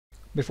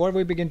Before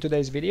we begin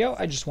today's video,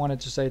 I just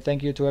wanted to say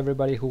thank you to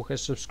everybody who has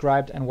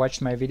subscribed and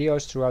watched my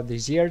videos throughout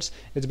these years.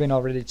 It's been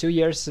already 2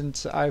 years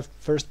since I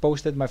first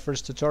posted my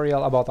first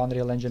tutorial about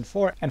Unreal Engine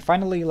 4, and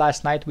finally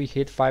last night we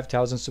hit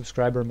 5,000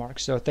 subscriber mark.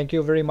 So thank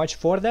you very much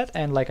for that,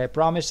 and like I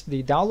promised,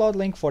 the download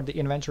link for the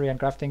Inventory and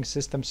Crafting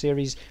System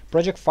Series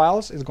project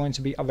files is going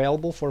to be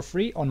available for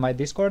free on my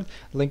Discord.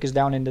 Link is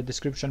down in the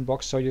description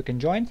box so you can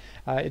join.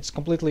 It's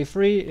completely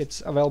free,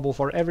 it's available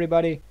for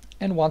everybody.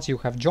 And once you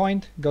have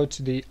joined, go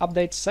to the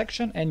updates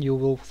section and you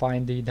will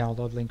find the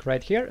download link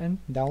right here and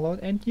download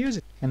and use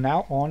it. And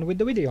now on with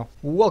the video.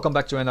 Welcome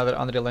back to another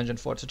Unreal Engine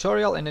 4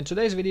 tutorial, and in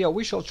today's video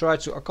we shall try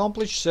to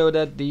accomplish so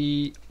that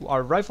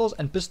our rifles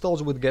and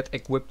pistols would get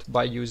equipped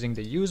by using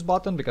the use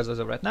button, because as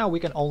of right now we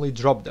can only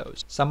drop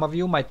those. Some of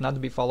you might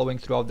not be following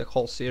throughout the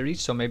whole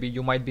series, so maybe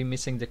you might be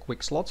missing the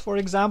quick slots for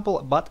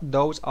example, but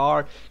those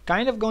are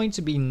kind of going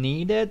to be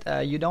needed.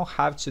 You don't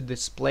have to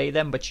display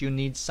them, but you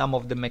need some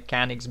of the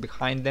mechanics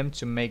behind them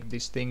to make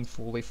this thing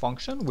fully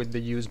function with the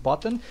use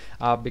button,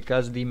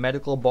 because the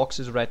medical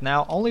boxes right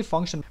now only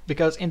function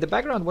because in the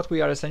background what we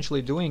are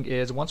essentially doing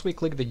is once we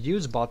click the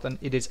use button,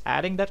 it is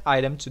adding that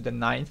item to the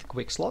 9th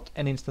quick slot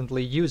and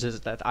instantly uses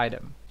that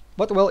item.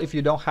 But well, if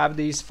you don't have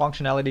these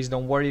functionalities,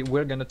 don't worry,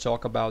 we're going to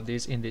talk about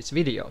these in this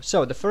video.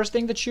 So the first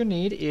thing that you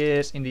need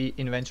is in the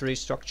inventory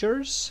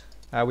structures.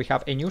 We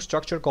have a new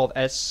structure called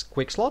as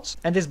quick slots,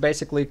 and this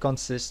basically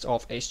consists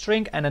of a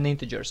string and an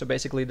integer. So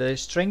basically the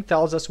string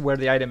tells us where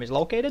the item is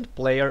located,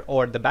 player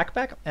or the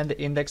backpack, and the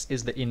index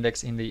is the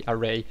index in the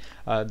array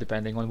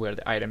depending on where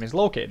the item is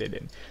located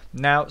in.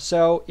 Now,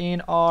 so in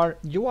our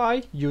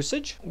UI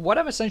usage, what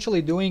I'm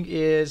essentially doing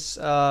is,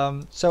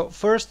 so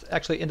first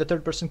actually in the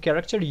third person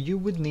character you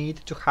would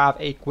need to have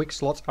a quick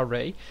slots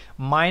array.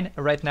 Mine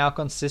right now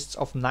consists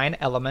of 9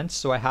 elements,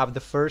 so I have the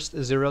first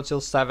 0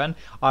 till 7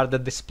 are the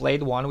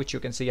displayed one, which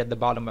you can see at the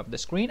bottom of the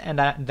screen, and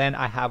then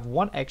I have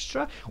one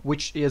extra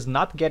which is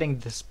not getting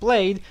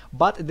displayed,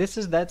 but this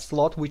is that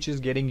slot which is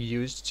getting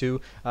used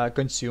to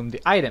consume the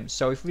items.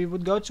 So if we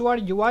would go to our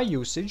UI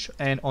usage,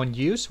 and on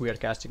use we are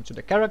casting to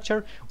the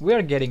character, we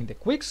are getting the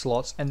quick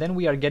slots, and then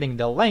we are getting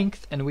the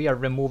length, and we are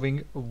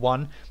removing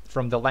 1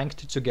 from the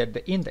length to get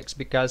the index,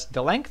 because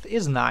the length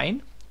is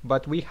 9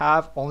 but we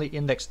have only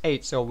index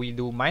 8, so we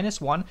do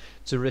 -1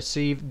 to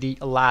receive the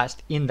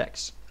last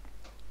index.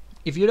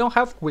 If you don't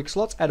have quick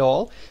slots at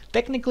all,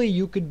 technically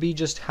you could be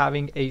just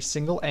having a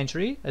single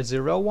entry, a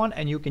 0, 1,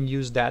 and you can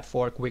use that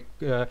for quick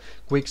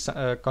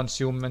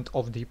consumment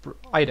of the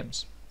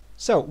items.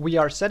 So we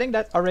are setting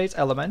that arrays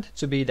element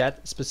to be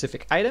that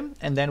specific item,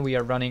 and then we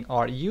are running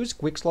our use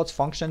quick slots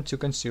function to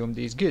consume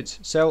these goods.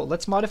 So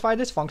let's modify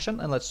this function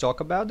and let's talk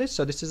about this.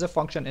 So this is a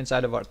function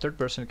inside of our third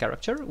person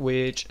character,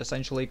 which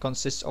essentially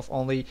consists of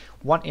only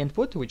one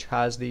input, which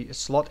has the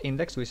slot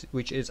index,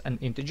 which is an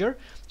integer.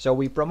 So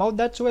we promote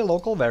that to a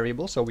local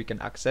variable so we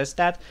can access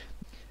that.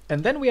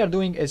 And then we are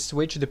doing a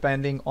switch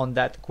depending on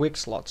that quick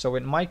slot. So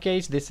in my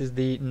case, this is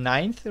the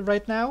 9th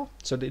right now,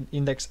 so the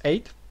index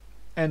 8.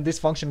 And this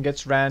function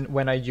gets ran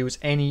when I use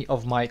any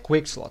of my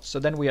quick slots. So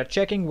then we are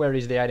checking where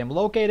is the item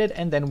located,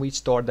 and then we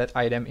store that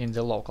item in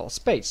the local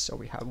space. So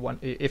we have one,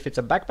 if it's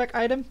a backpack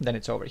item, then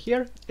it's over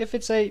here. If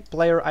it's a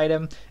player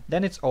item,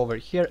 then it's over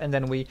here, and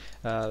then we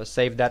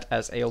save that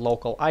as a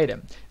local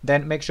item.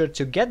 Then make sure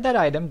to get that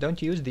item,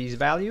 don't use these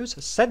values,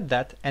 set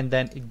that, and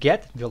then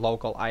get the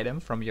local item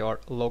from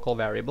your local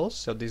variables.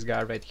 So this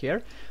guy right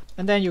here.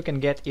 And then you can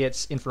get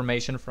its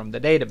information from the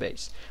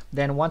database.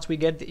 Then once we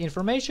get the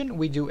information,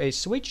 we do a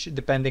switch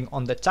depending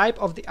on the type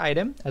of the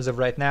item. As of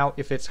right now,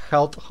 if it's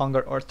health,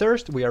 hunger, or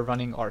thirst, we are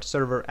running our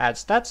server add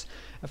stats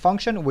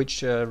function,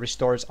 which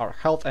restores our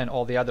health and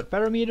all the other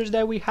parameters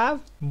that we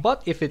have.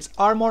 But if it's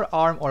armor,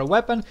 arm, or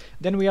weapon,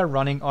 then we are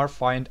running our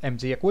find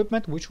empty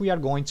equipment, which we are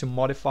going to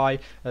modify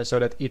so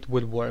that it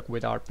would work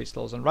with our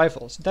pistols and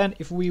rifles. Then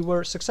if we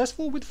were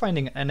successful with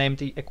finding an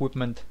empty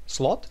equipment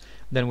slot,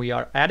 then we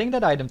are adding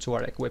that item to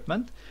our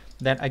equipment.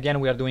 Then again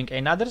we are doing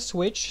another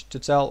switch to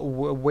tell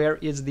where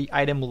is the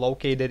item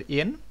located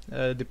in,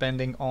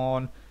 depending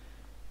on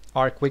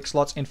our quick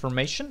slots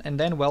information, and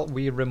then well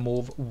we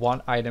remove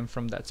one item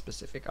from that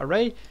specific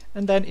array.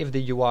 And then if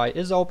the UI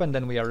is open,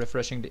 then we are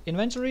refreshing the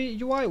inventory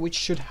UI, which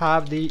should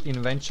have the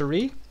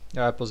inventory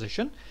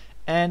position,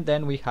 and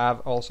then we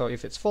have also,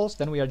 if it's false,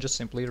 then we are just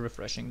simply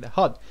refreshing the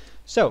HUD.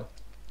 So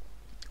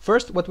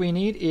first, what we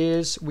need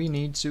is we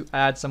need to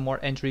add some more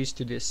entries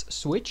to this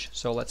switch.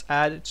 So let's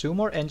add 2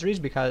 more entries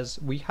because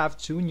we have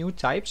 2 new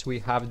types. We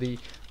have the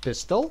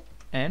pistol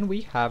and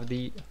we have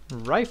the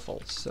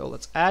rifle. So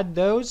let's add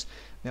those.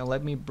 Now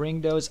let me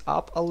bring those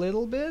up a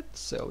little bit.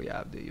 So we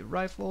have the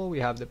rifle,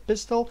 we have the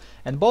pistol,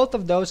 and both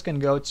of those can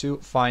go to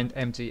find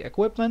empty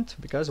equipment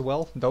because,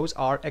 well, those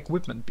are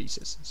equipment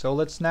pieces. So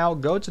let's now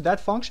go to that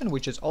function,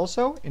 which is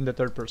also in the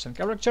third person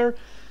character.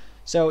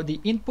 So the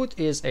input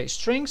is a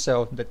string,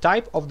 so the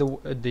type of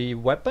the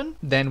weapon.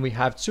 Then we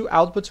have 2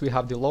 outputs. We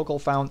have the local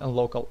found and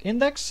local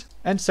index.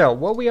 And so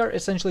what we are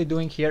essentially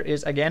doing here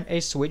is again a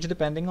switch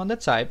depending on the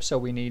type. So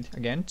we need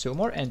again 2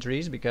 more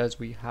entries because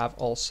we have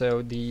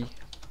also the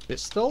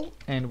pistol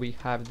and we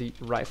have the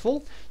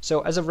rifle.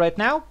 So as of right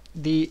now,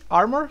 the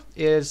armor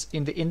is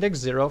in the index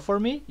 0 for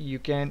me. You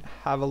can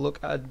have a look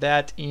at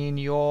that in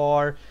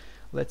your,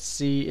 let's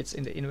see, it's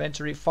in the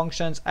inventory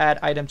functions, add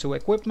item to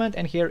equipment,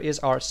 and here is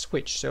our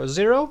switch. So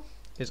 0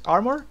 is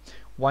armor,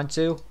 1,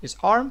 2 is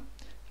arm,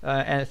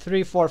 and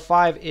 3, 4,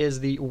 5 is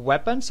the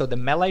weapon, so the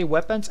melee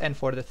weapons, and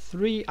for the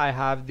 3 I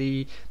have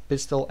the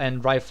pistol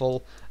and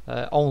rifle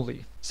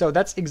only. So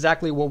that's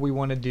exactly what we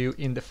want to do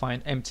in the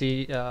find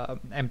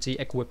empty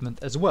equipment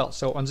as well.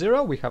 So on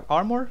 0 we have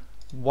armor,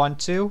 1,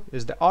 2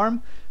 is the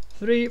arm,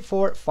 3,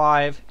 4,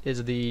 5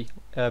 is the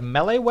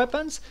melee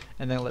weapons,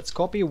 and then let's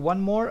copy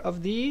one more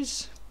of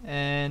these,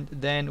 and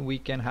then we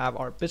can have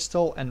our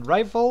pistol and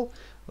rifle.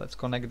 Let's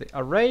connect the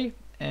array,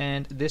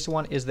 and this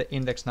one is the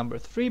index number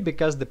 3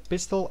 because the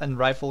pistol and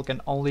rifle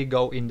can only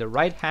go in the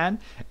right hand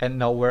and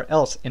nowhere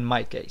else in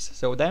my case.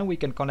 So then we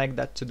can connect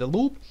that to the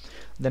loop.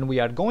 Then we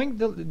are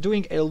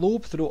doing a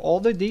loop through all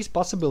these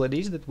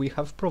possibilities that we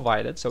have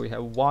provided. So we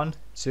have 1,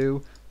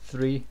 2,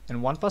 3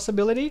 and 1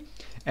 possibility,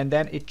 and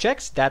then it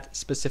checks that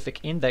specific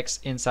index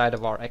inside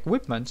of our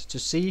equipment to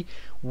see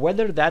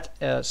whether that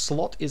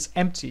slot is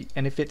empty,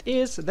 and if it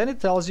is, then it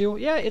tells you,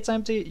 yeah, it's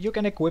empty, you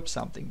can equip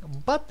something.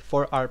 But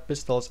for our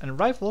pistols and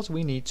rifles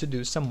we need to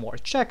do some more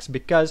checks,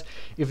 because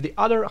if the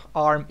other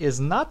arm is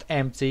not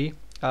empty,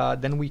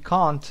 then we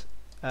can't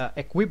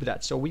equip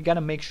that. So we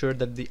gotta make sure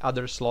that the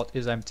other slot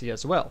is empty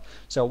as well.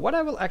 So what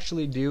I will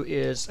actually do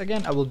is,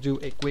 again, I will do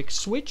a quick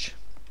switch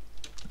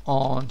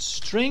on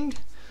string.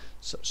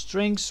 So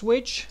string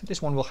switch,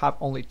 this one will have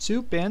only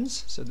 2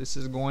 pins, so this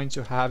is going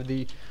to have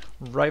the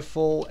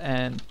rifle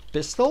and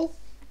pistol.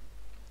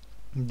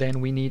 Then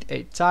we need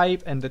a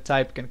type, and the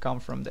type can come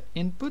from the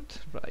input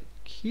right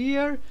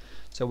here.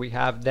 So we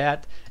have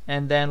that,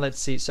 and then let's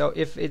see, so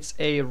if it's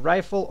a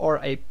rifle or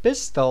a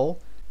pistol,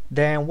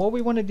 then what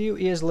we want to do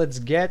is let's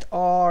get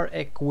our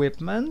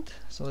equipment.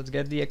 So let's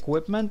get the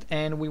equipment,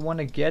 and we want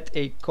to get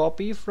a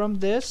copy from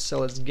this. So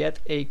let's get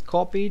a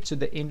copy to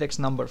the index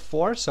number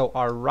 4, so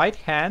our right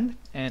hand,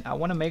 and I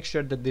want to make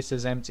sure that this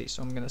is empty.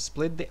 So I'm going to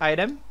split the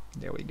item,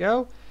 there we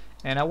go,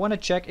 and I want to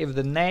check if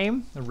the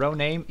name, the row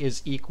name,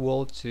 is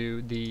equal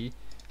to the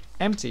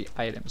empty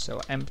item.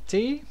 So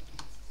empty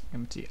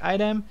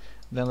item,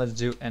 then let's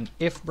do an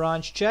if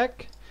branch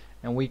check,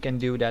 and we can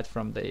do that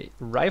from the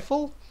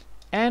rifle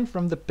and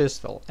from the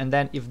pistol, and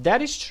then if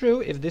that is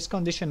true, if this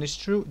condition is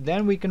true,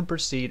 then we can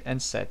proceed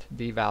and set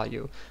the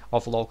value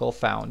of local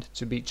found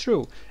to be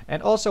true.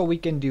 And also we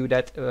can do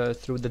that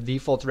through the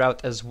default route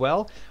as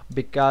well,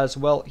 because,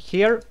 well,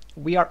 here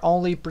we are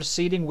only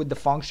proceeding with the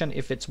function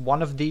if it's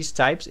one of these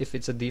types. If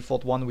it's a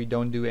default one, we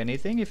don't do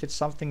anything. If it's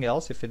something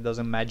else, if it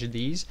doesn't match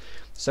these,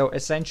 so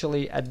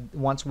essentially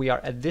once we are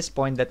at this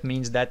point, that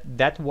means that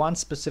that one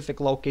specific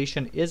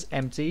location is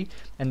empty,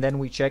 and then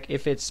we check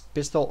if it's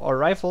pistol or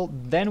rifle,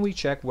 then we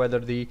check whether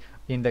the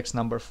index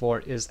number 4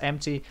 is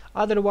empty.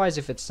 Otherwise,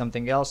 if it's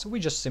something else, we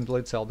just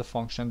simply tell the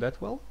function that,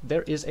 well,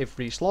 there is a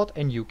free slot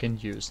and you can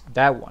use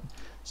that one.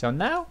 So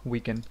now we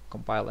can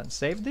compile and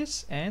save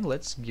this, and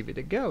let's give it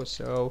a go.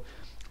 So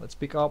let's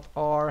pick up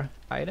our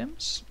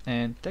items,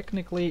 and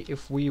technically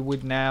if we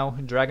would now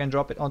drag and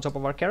drop it on top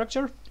of our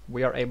character,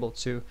 we are able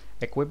to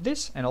equip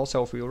this. And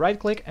also if we right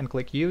click and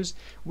click use,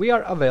 we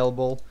are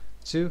available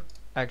to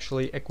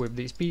actually equip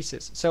these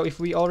pieces. So if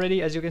we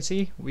already, as you can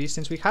see,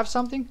 since we have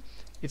something,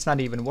 it's not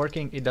even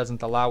working, it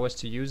doesn't allow us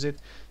to use it,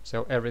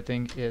 so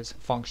everything is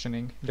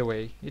functioning the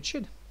way it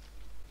should.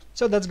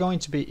 So that's going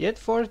to be it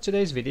for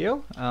today's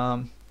video.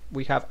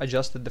 We have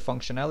adjusted the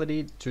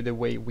functionality to the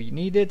way we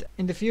need it.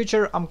 In the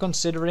future, I'm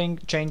considering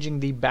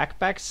changing the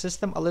backpack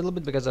system a little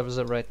bit, because as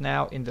of right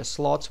now in the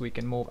slots we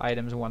can move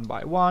items one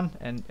by one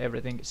and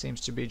everything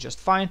seems to be just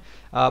fine.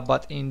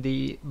 But in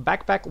the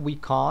backpack we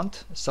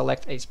can't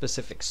select a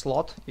specific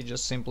slot, it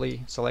just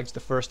simply selects the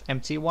first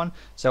empty one.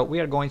 So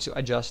we are going to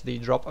adjust the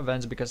drop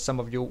events, because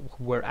some of you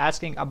were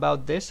asking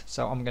about this,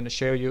 so I'm going to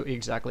share you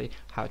exactly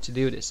how to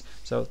do this.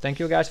 So thank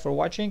you guys for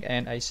watching,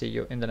 and I see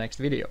you in the next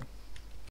video.